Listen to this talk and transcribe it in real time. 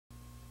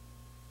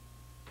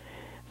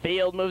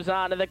Field moves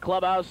on to the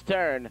clubhouse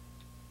turn.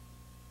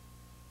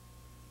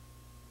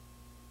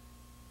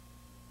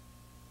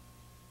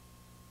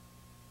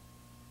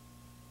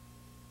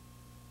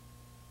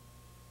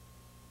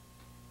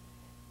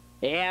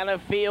 And a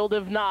field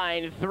of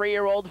 9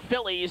 3-year-old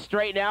fillies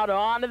straighten out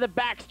onto the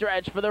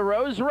backstretch for the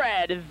Rose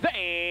Red.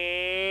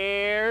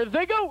 There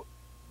they go.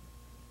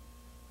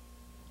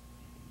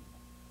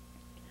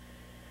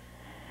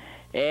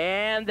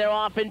 And they're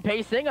off in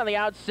pacing. On the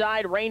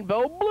outside,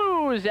 Rainbow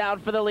Blues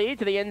out for the lead.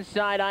 To the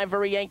inside,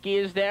 Ivory Yankee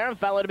is there,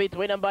 followed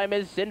between them by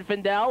Miss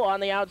Zinfandel. On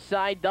the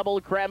outside, Double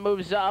Creme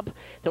moves up.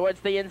 Towards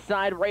the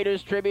inside,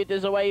 Raiders Tribute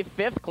is away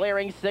 5th,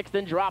 clearing 6th,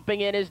 and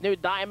dropping in his new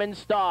Diamond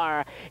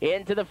Star.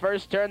 Into the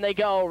first turn they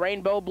go.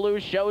 Rainbow Blue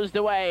shows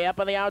the way. Up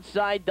on the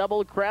outside,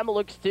 Double Creme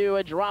looks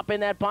to drop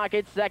in that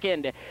pocket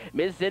 2nd.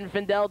 Miss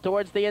Zinfandel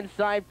towards the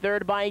inside,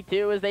 3rd by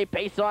 2 as they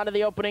pace on to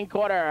the opening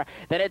quarter.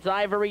 Then it's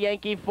Ivory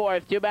Yankee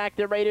 4th, 2 back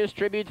to Raiders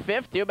Tribute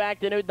 5th, 2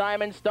 back to New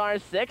Diamond Star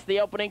 6th. The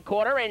opening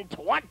quarter in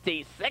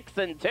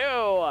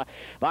 26-2.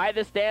 By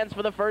the stands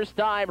for the first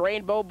time,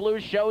 Rainbow Blue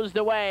shows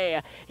the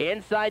way.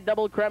 Inside,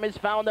 Double Creme is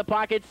found the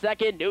pocket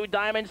 2nd. New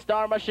Diamond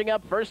Star mushing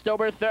up 1st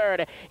over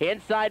 3rd.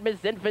 Inside,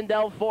 Miss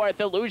Zinfandel 4th.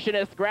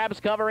 Illusionist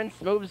grabs cover and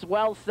moves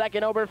well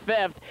 2nd over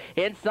 5th.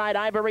 Inside,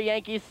 Ivory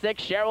Yankee 6th.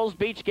 Cheryl's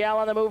Beach Gal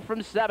on the move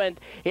from 7th.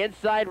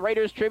 Inside,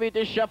 Raiders Tribute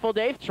is shuffled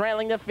 8th,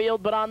 trailing the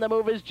field, but on the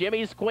move is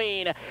Jimmy's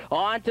Queen.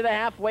 On to the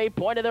halfway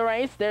point of the race.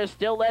 They're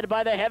still led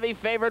by the heavy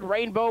favorite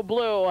Rainbow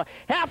Blue.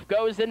 Half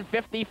goes in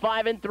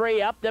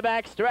 55-3 up the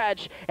back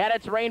stretch, and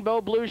it's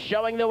Rainbow Blue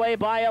showing the way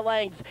by a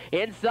length.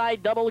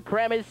 Inside, Double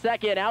Creme is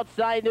 2nd.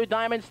 Outside, New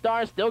Diamond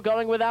Star still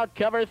going without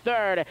cover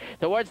 3rd.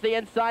 Towards the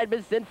inside,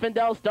 Miss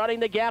Zinfandel starting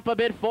the gap a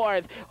bit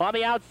 4th. On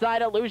the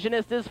outside,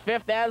 Illusionist is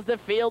 5th as the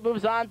field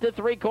moves on to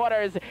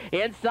 3/4.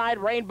 Inside,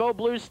 Rainbow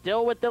Blue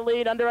still with the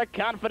lead under a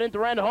confident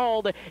Wrenn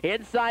hold.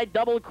 Inside,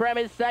 Double Creme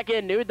is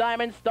 2nd. New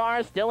Diamond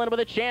Star still in with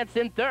a chance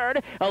in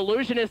 3rd.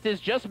 Illusionist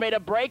has just made a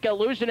break.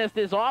 Illusionist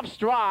is off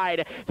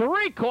stride.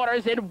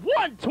 3/4 in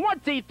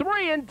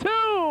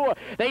 1:23-2.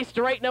 They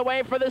straighten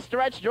away for the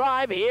stretch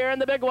drive here in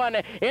the big one.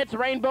 It's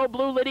Rainbow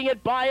Blue leading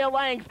it by a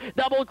length.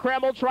 Double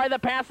Creme will try the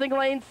passing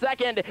lane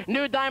 2nd.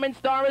 New Diamond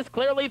Star is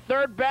clearly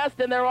 3rd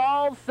best, and they're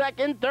all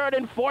 2nd, 3rd,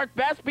 and 4th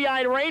best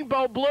behind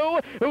Rainbow Blue,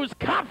 who's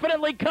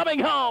confidently coming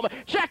home.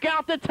 Check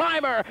out the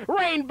timer.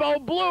 Rainbow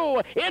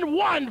Blue in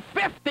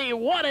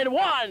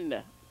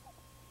 1:51-1.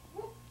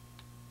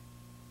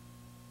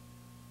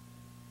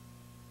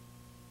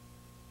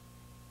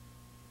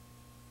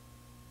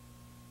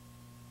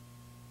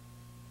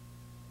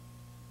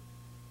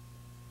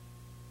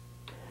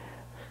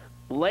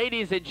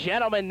 Ladies and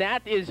gentlemen,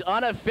 that is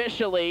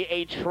unofficially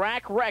a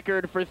track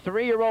record for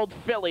 3-year-old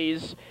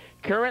fillies,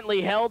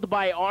 currently held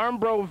by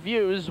Armbro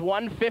Views,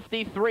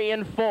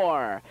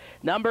 153-4.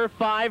 Number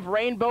 5,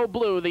 Rainbow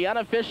Blue, the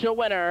unofficial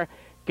winner,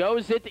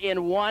 goes it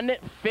in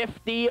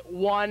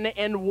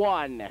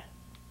 1:51-1.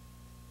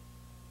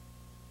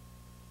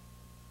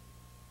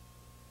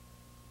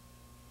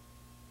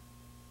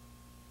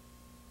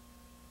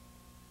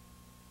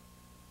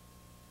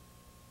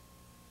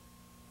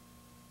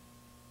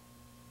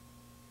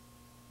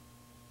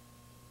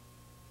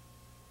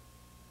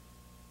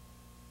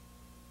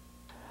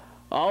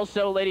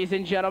 Also, ladies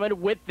and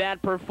gentlemen, with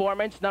that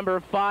performance, number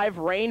 5,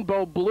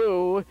 Rainbow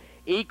Blue,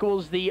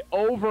 equals the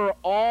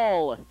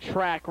overall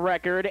track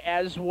record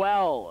as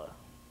well.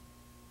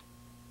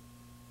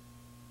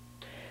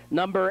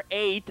 Number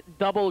 8,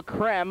 Double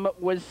Creme,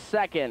 was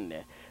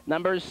 2nd.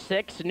 Number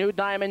 6, New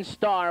Diamond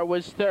Star,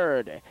 was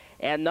 3rd.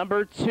 And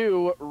number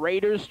 2,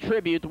 Raiders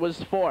Tribute,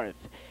 was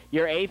 4th.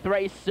 Your 8th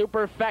race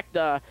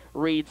superfecta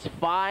reads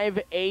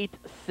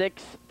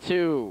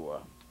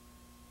 5-8-6-2.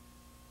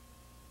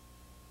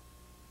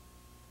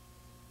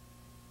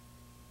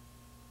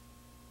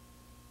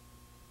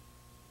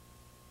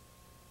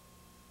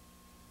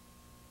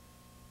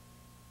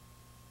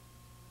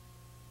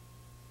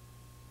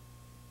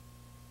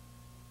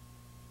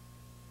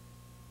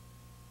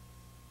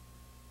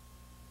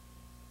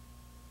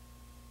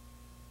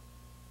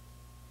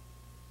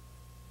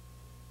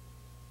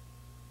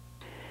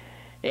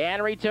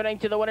 And returning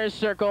to the winner's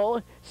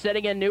circle,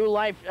 setting a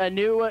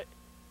new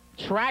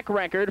track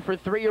record for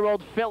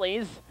 3-year-old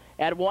fillies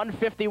at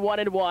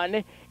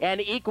 1:51-1,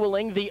 and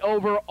equaling the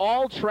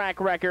overall track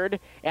record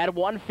at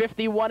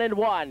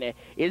 1:51-1,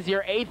 is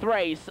your 8th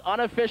race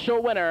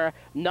unofficial winner,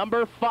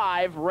 number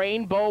 5,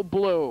 Rainbow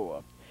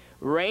Blue.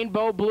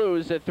 Rainbow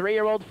Blue's a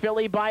 3-year-old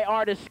filly by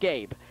Art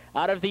Escape.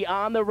 Out of the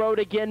On the Road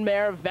Again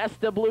mare,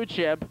 Vesta Blue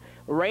Chip,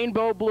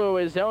 Rainbow Blue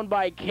is owned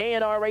by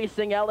K&R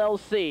Racing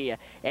LLC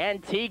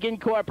and Teague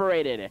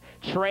Incorporated.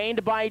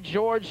 Trained by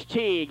George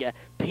Teague,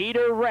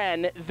 Peter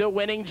Wrenn, the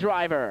winning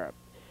driver.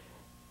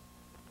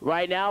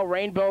 Right now,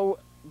 Rainbow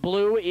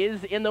Blue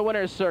is in the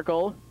winner's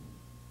circle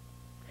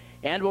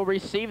and will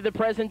receive the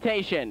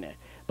presentation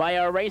by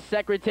our race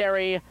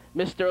secretary,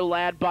 Mr.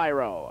 Lad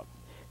Byro.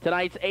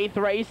 Tonight's 8th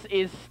race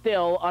is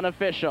still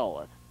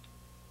unofficial.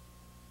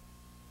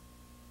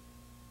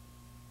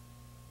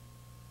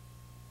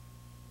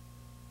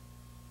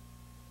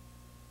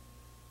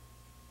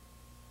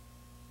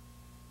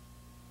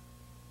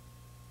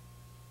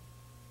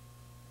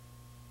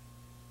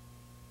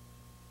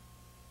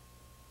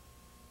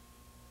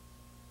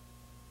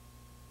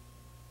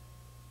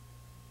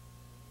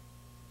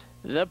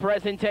 The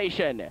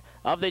presentation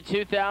of the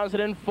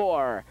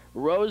 2004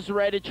 Rose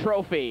Red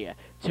Trophy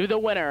to the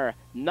winner,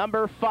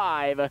 number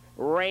 5,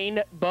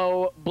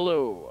 Rainbow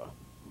Blue.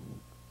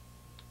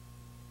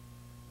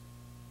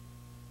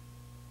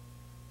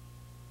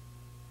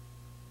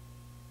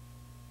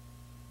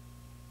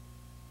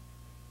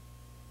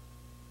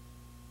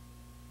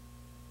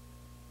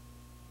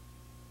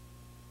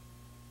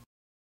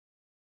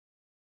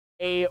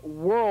 A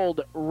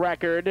world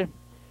record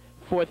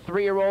for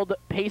 3-year-old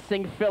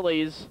pacing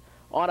fillies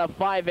on a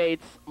 5/8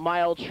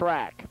 mile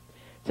track.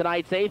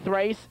 Tonight's 8th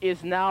race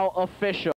is now official.